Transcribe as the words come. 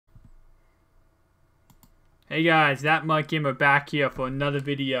Hey guys, that Mike Gamer back here for another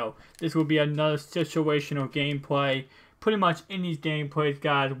video. This will be another situational gameplay. Pretty much in these gameplays,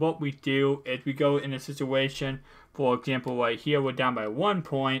 guys, what we do is we go in a situation. For example, right here, we're down by 1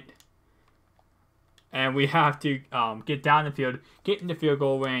 point. And we have to get down the field, get in the field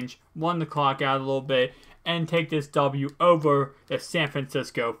goal range, run the clock out a little bit, and take this W over the San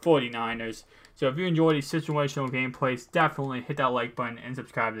Francisco 49ers. So if you enjoy these situational gameplays, definitely hit that like button and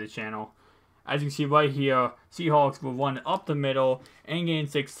subscribe to the channel. As you can see right here, Seahawks will run up the middle and gain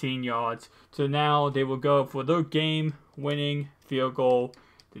 16 yards. So now they will go for their game-winning field goal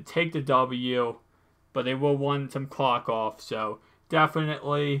to take the W, but they will run some clock off. So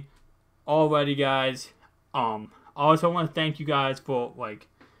definitely already, guys. I also want to thank you guys for like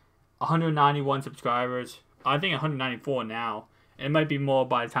 191 subscribers. I think 194 now. And it might be more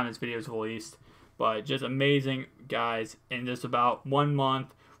by the time this video is released. But just amazing, guys. In just about 1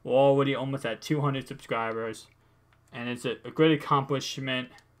 month, we're already almost at 200 subscribers. And it's a great accomplishment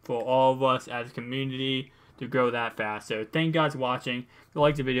for all of us as a community to grow that fast. So thank you guys for watching. If you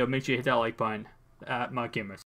liked the video, make sure you hit that like button at Mike Gamers.